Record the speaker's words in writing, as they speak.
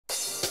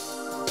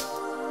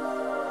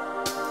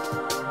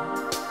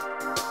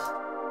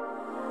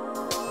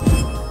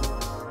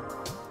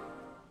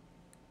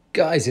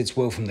Guys, it's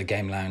Will from the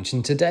Game Lounge,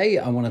 and today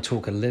I want to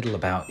talk a little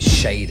about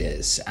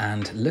shaders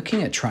and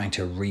looking at trying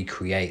to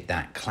recreate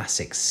that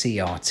classic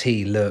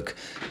CRT look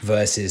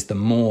versus the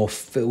more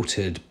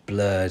filtered,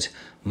 blurred,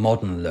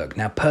 modern look.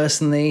 Now,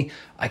 personally,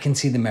 I can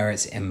see the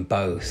merits in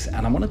both,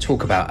 and I want to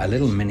talk about a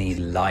little mini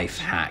life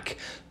hack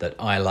that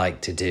I like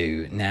to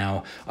do.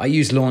 Now, I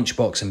use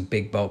Launchbox and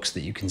Big Box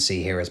that you can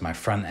see here as my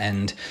front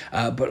end,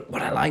 but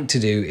what I like to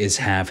do is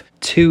have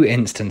two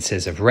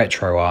instances of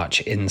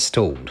Retroarch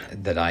installed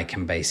that I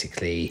can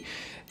basically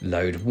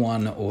load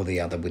one or the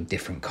other with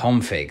different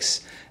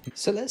configs.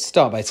 So let's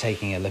start by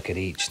taking a look at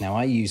each. Now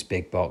I use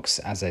Big Box,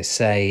 as I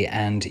say,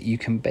 and you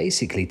can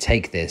basically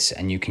take this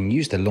and you can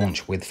use the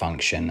launch with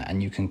function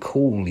and you can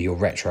call your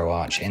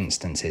Retroarch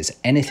instances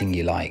anything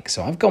you like.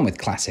 So I've gone with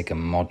classic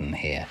and modern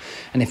here.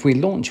 And if we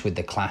launch with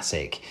the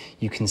classic,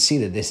 you can see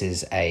that this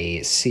is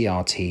a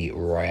CRT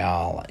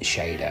Royale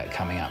shader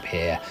coming up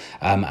here.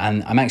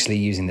 And I'm actually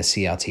using the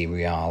CRT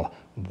Royale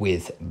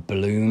with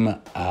bloom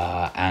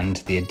and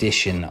the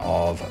addition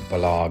of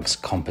Balag's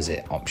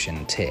composite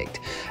option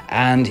ticked,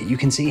 and you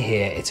can see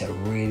here it's a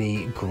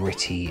really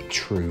gritty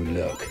true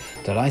look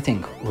that I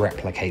think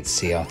replicates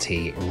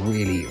CRT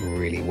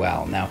really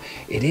well. Now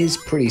it is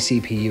pretty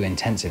CPU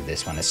intensive,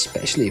 this one,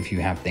 especially if you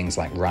have things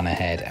like run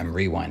ahead and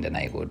rewind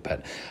enabled,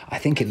 but I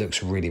think it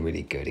looks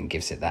really good and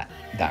gives it that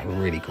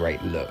really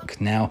great look.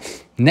 Now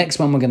next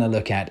one we're going to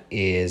look at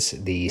is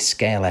the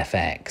Scale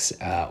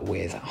FX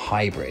with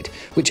hybrid,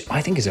 which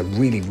I think is a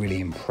really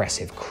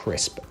impressive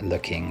crisp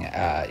looking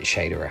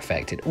shader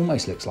effect. It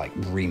almost looks like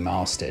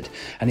remastered,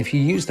 and if you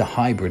use the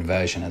hybrid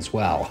version as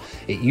well,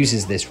 it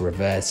uses this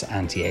reverse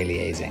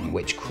anti-aliasing,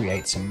 which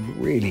creates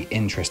some really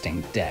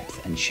interesting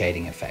depth and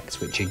shading effects,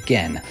 which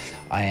again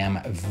I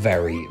am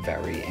very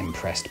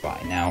impressed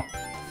by. Now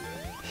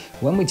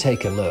when we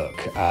take a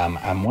look,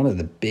 and one of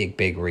the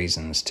big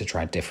reasons to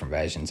try different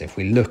versions, if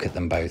we look at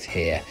them both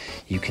here,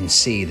 you can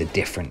see the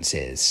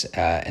differences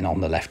and on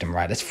the left and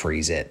right. Let's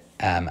freeze it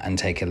and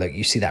take a look.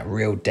 You see that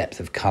real depth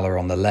of color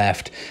on the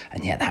left,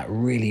 and yet that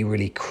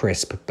really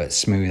crisp but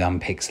smooth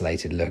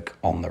unpixelated look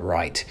on the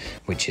right,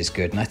 which is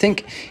good. And I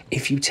think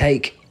if you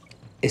take,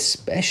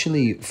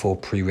 especially for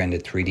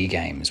pre-rendered 3D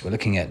games, we're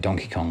looking at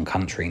Donkey Kong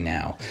Country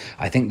now,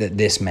 I think that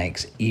this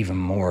makes even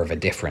more of a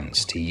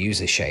difference to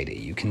use a shader.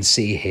 You can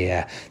see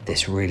here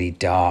this really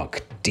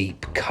dark,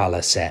 deep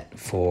color set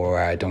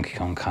for Donkey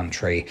Kong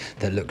Country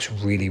that looks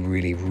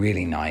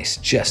really nice.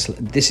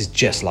 This is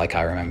just like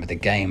I remember the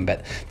game.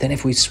 But then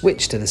if we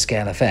switch to the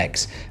Scale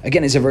FX,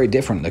 again, it's a very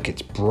different look.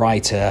 It's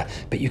brighter,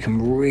 but you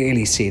can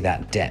really see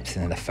that depth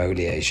in the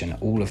foliage and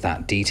all of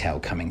that detail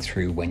coming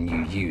through when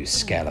you use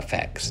Scale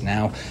FX.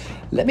 Now,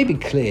 let me be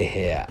clear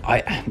here.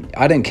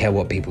 I don't care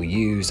what people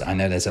use. I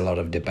know there's a lot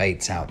of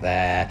debates out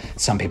there.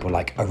 Some people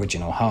like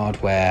original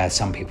hardware.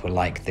 Some people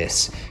like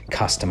this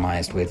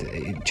customized with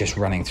just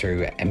running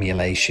through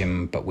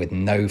emulation, but with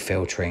no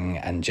filtering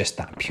and just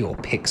that pure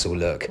pixel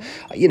look.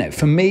 You know,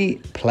 for me,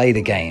 play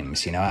the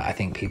games. You know, I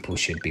think people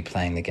should be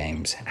playing the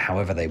games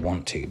however they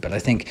want to, but I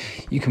think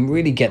you can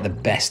really get the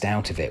best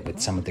out of it with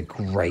some of the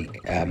great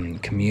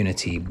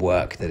community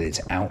work that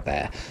is out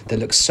there that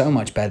looks so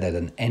much better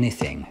than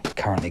anything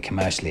currently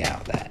commercially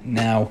out there.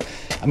 Now,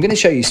 I'm going to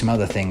show you some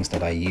other things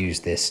that I use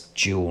this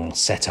dual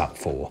setup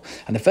for.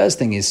 And the first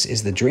thing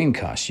is the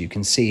Dreamcast. You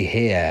can see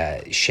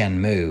here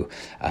Shenmue,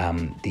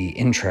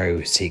 the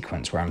intro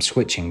sequence where I'm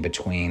switching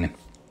between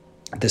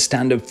the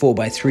standard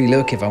 4:3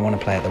 look if I want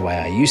to play it the way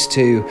I used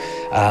to,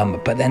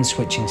 but then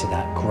switching to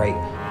that great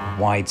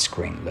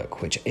widescreen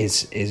look, which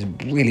is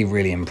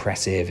really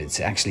impressive. It's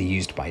actually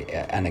used by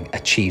and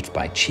achieved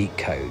by cheat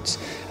codes,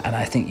 and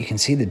I think you can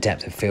see the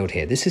depth of field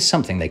here. This is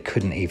something they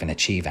couldn't even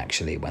achieve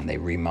actually when they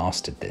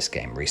remastered this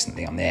game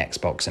recently on the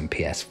Xbox and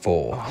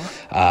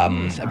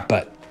PS4.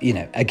 But you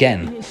know,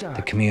 again,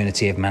 the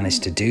community have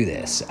managed to do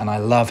this, and I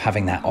love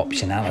having that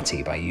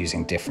optionality by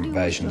using different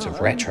versions of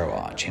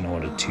Retroarch in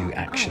order to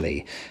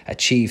actually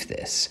achieve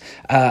this.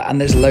 And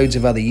there's loads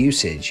of other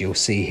usage. You'll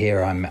see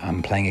here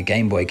I'm playing a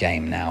Game Boy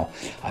game now.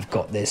 I've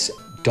got this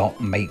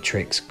dot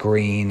matrix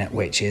green,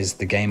 which is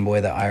the Game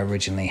Boy that I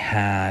originally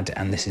had,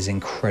 and this is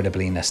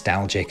incredibly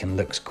nostalgic and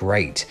looks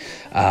great,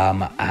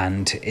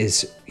 and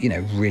is, you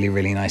know,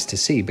 really nice to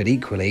see. But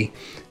equally,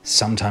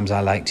 sometimes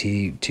I like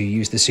to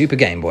use the Super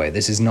Game Boy.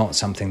 This is not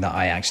something that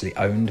I actually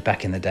owned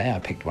back in the day. I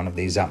picked one of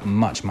these up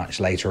much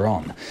later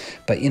on,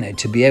 but you know,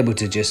 to be able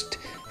to just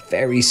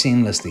very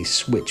seamlessly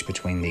switch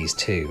between these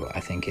two, I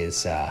think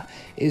is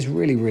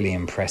really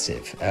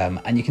impressive.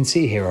 And you can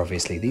see here,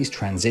 obviously, these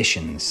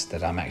transitions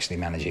that I'm actually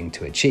managing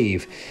to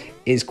achieve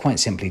is quite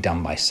simply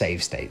done by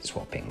save state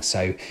swapping.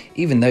 So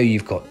even though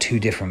you've got two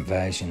different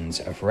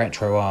versions of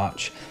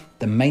Retroarch,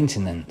 the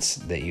maintenance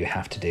that you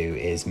have to do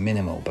is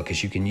minimal,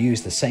 because you can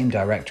use the same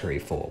directory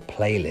for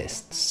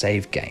playlists,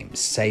 save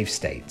games, save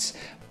states,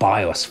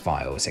 BIOS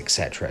files,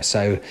 etc.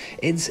 So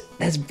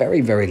there's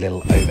very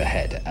little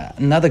overhead.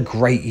 Another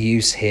great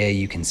use here,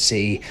 you can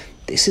see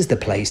this is the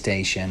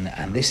PlayStation,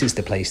 and this is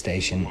the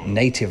PlayStation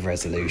native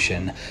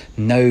resolution,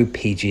 no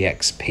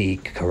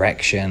PGXP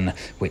correction,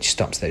 which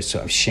stops those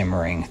sort of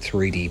shimmering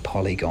 3D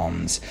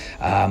polygons.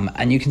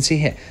 And you can see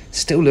here,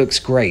 still looks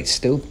great,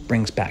 still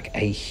brings back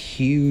a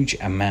huge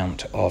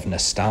amount of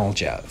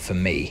nostalgia for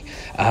me.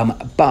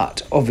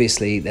 But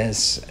obviously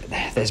there's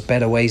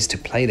better ways to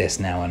play this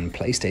now, and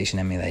PlayStation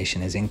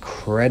emulation is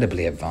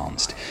incredibly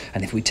advanced.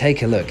 And if we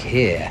take a look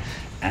here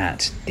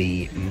at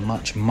the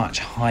much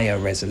higher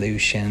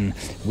resolution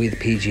with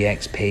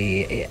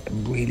PGXP, it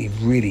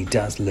really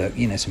does look,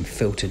 you know, some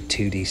filtered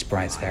 2D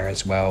sprites there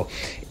as well.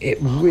 It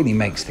really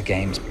makes the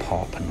games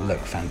pop and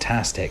look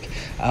fantastic.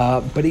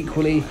 But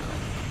equally,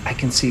 I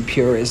can see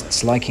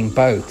purists liking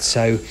both.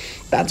 So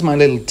that's my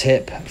little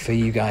tip for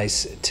you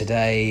guys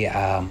today.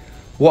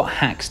 What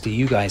hacks do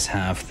you guys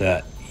have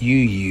that you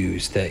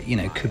use that, you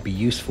know, could be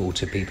useful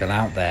to people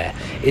out there?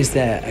 Is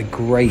there a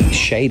great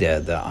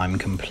shader that I'm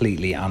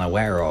completely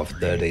unaware of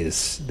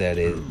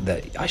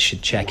that I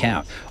should check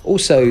out?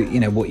 Also,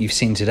 you know, what you've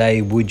seen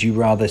today, would you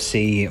rather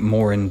see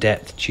more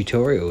in-depth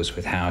tutorials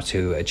with how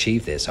to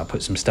achieve this? I'll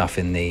put some stuff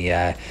in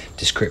the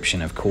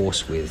description, of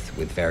course, with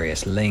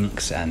various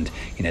links, and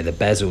you know, the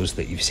bezels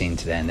that you've seen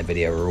today in the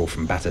video are all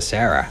from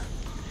Batacera.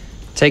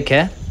 Take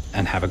care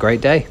and have a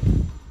great day.